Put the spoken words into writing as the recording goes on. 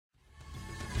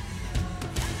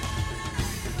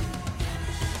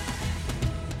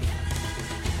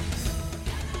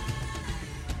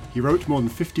He wrote more than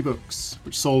 50 books,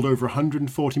 which sold over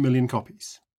 140 million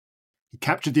copies. He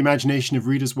captured the imagination of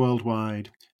readers worldwide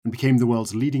and became the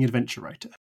world's leading adventure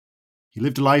writer. He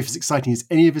lived a life as exciting as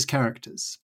any of his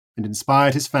characters and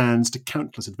inspired his fans to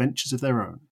countless adventures of their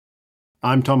own.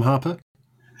 I'm Tom Harper.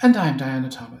 And I'm Diana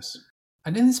Thomas.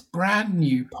 And in this brand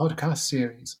new podcast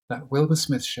series, That Wilbur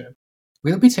Smith Show,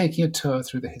 we'll be taking a tour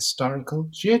through the historical,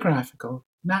 geographical,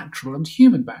 natural and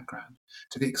human background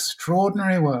to the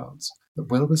extraordinary worlds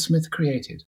that Wilbur Smith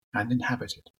created and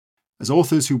inhabited. As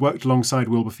authors who worked alongside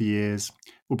Wilbur for years,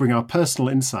 we'll bring our personal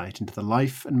insight into the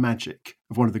life and magic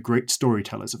of one of the great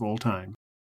storytellers of all time.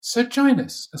 So join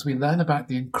us as we learn about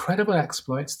the incredible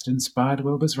exploits that inspired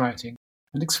Wilbur's writing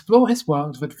and explore his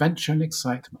world of adventure and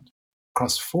excitement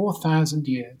across 4,000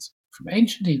 years, from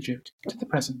ancient Egypt to the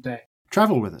present day.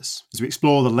 Travel with us as we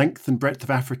explore the length and breadth of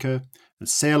Africa and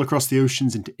sail across the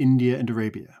oceans into India and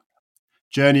Arabia.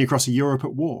 Journey across a Europe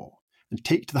at war and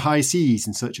take to the high seas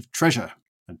in search of treasure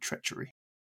and treachery.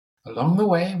 Along the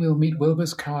way, we'll meet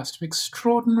Wilbur's cast of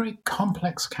extraordinary,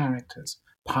 complex characters,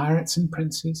 pirates and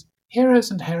princes, heroes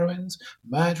and heroines,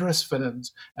 murderous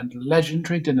villains, and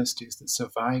legendary dynasties that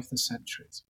survive the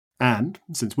centuries. And,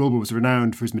 since Wilbur was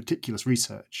renowned for his meticulous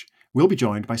research, we'll be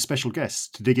joined by special guests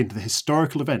to dig into the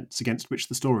historical events against which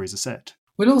the stories are set.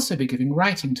 We'll also be giving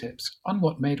writing tips on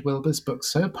what made Wilbur's book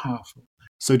so powerful.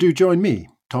 So do join me,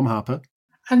 Tom Harper,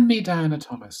 and me, Diana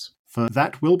Thomas, for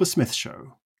That Wilbur Smith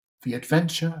Show. The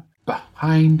adventure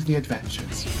behind the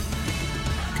adventures.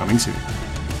 Coming soon.